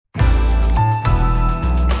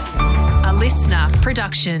listener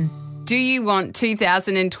production. Do you want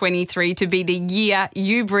 2023 to be the year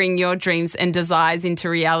you bring your dreams and desires into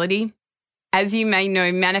reality? As you may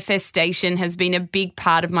know, manifestation has been a big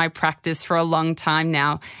part of my practice for a long time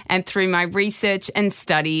now, and through my research and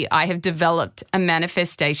study, I have developed a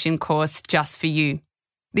manifestation course just for you.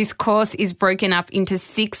 This course is broken up into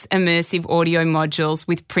 6 immersive audio modules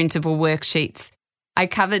with printable worksheets. I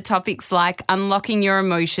cover topics like unlocking your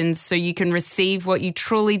emotions so you can receive what you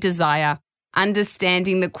truly desire,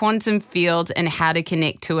 understanding the quantum field and how to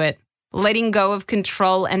connect to it, letting go of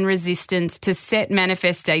control and resistance to set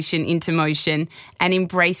manifestation into motion, and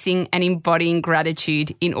embracing and embodying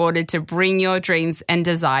gratitude in order to bring your dreams and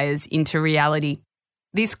desires into reality.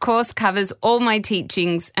 This course covers all my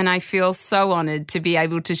teachings, and I feel so honoured to be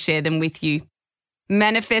able to share them with you.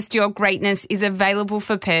 Manifest Your Greatness is available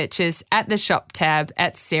for purchase at the shop tab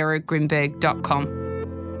at sarahgrimberg.com.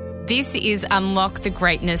 This is Unlock the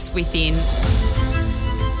Greatness Within.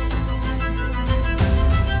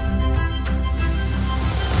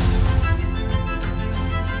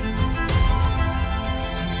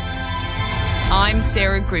 I'm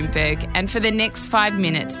Sarah Grimberg, and for the next 5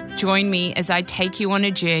 minutes, join me as I take you on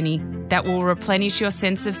a journey that will replenish your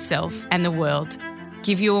sense of self and the world,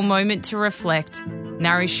 give you a moment to reflect,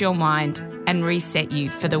 nourish your mind, and reset you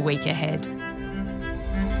for the week ahead.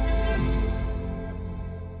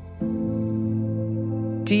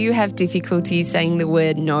 Do you have difficulty saying the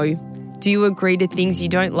word no? Do you agree to things you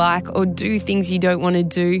don't like or do things you don't want to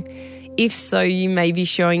do? If so, you may be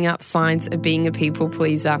showing up signs of being a people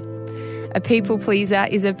pleaser. A people pleaser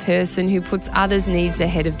is a person who puts others' needs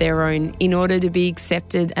ahead of their own in order to be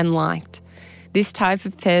accepted and liked. This type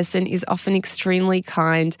of person is often extremely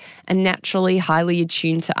kind and naturally highly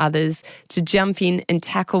attuned to others to jump in and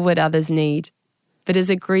tackle what others need. But as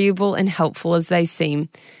agreeable and helpful as they seem,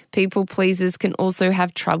 people pleasers can also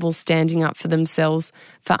have trouble standing up for themselves,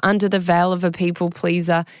 for under the veil of a people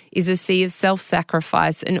pleaser is a sea of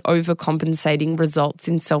self-sacrifice and overcompensating results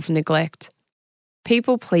in self-neglect.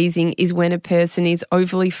 People-pleasing is when a person is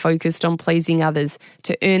overly focused on pleasing others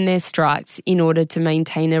to earn their stripes in order to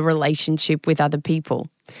maintain a relationship with other people.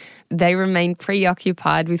 They remain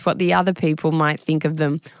preoccupied with what the other people might think of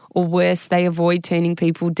them, or worse, they avoid turning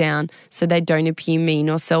people down so they don't appear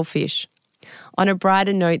mean or selfish. On a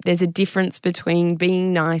brighter note, there's a difference between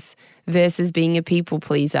being nice versus being a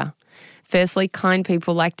people-pleaser. Firstly, kind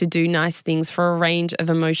people like to do nice things for a range of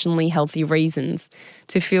emotionally healthy reasons.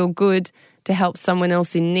 To feel good, to help someone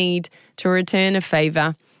else in need, to return a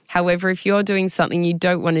favour. However, if you're doing something you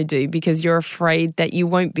don't want to do because you're afraid that you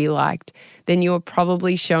won't be liked, then you're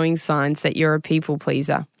probably showing signs that you're a people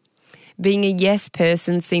pleaser. Being a yes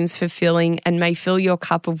person seems fulfilling and may fill your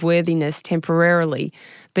cup of worthiness temporarily,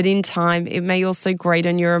 but in time it may also grate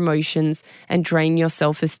on your emotions and drain your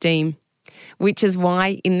self-esteem. Which is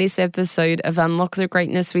why in this episode of Unlock the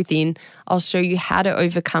Greatness Within, I'll show you how to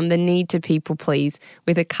overcome the need to people please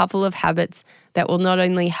with a couple of habits that will not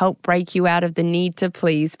only help break you out of the need to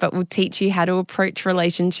please, but will teach you how to approach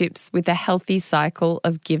relationships with a healthy cycle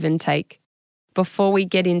of give and take. Before we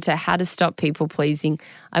get into how to stop people pleasing,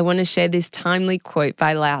 I want to share this timely quote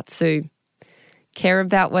by Lao Tzu. Care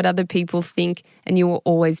about what other people think and you will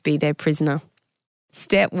always be their prisoner.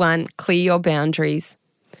 Step 1, clear your boundaries.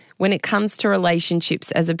 When it comes to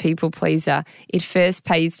relationships as a people pleaser, it first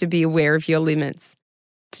pays to be aware of your limits.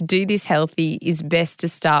 To do this healthy is best to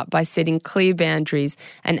start by setting clear boundaries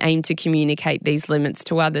and aim to communicate these limits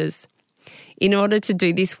to others. In order to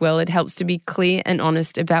do this well, it helps to be clear and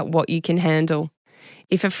honest about what you can handle.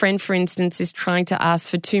 If a friend, for instance, is trying to ask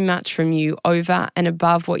for too much from you over and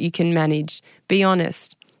above what you can manage, be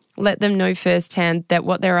honest. Let them know firsthand that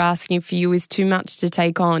what they're asking for you is too much to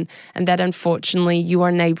take on and that unfortunately you are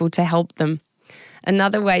unable to help them.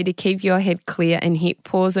 Another way to keep your head clear and hit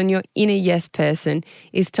pause on your inner yes person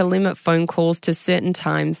is to limit phone calls to certain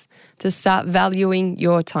times, to start valuing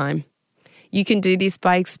your time. You can do this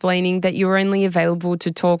by explaining that you're only available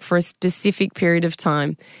to talk for a specific period of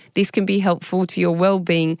time. This can be helpful to your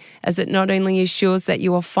well-being as it not only assures that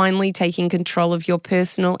you are finally taking control of your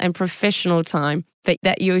personal and professional time, but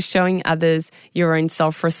that you are showing others your own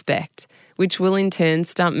self-respect, which will in turn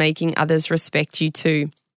start making others respect you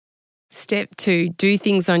too. Step 2, do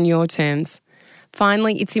things on your terms.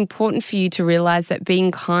 Finally, it's important for you to realise that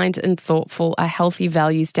being kind and thoughtful are healthy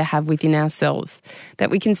values to have within ourselves,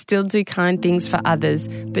 that we can still do kind things for others,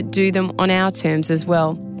 but do them on our terms as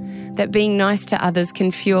well. That being nice to others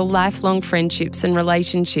can fuel lifelong friendships and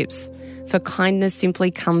relationships, for kindness simply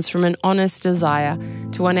comes from an honest desire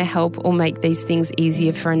to want to help or make these things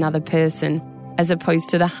easier for another person. as opposed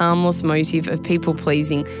to the harmless motive of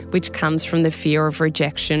people-pleasing, which comes from the fear of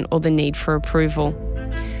rejection or the need for approval.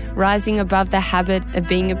 Rising above the habit of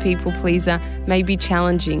being a people-pleaser may be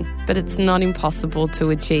challenging, but it's not impossible to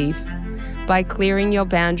achieve. By clearing your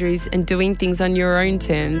boundaries and doing things on your own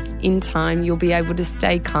terms, in time you'll be able to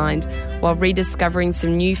stay kind while rediscovering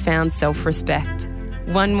some newfound self-respect.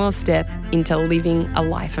 One more step into living a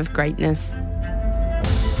life of greatness.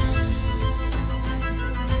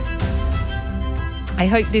 I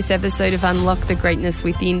hope this episode of Unlock the Greatness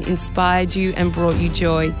Within inspired you and brought you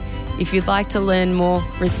joy. If you'd like to learn more,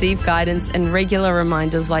 receive guidance and regular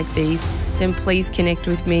reminders like these, then please connect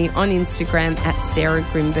with me on Instagram at Sarah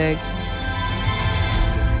Grimberg.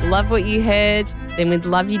 Love what you heard? Then we'd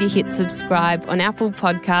love you to hit subscribe on Apple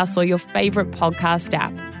Podcasts or your favourite podcast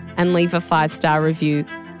app and leave a 5-star review.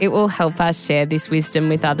 It will help us share this wisdom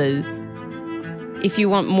with others. If you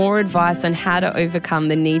want more advice on how to overcome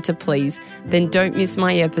the need to please, then don't miss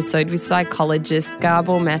my episode with psychologist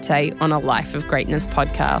Gabor Mate on a Life of Greatness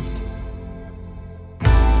podcast.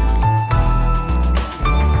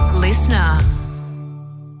 Listener.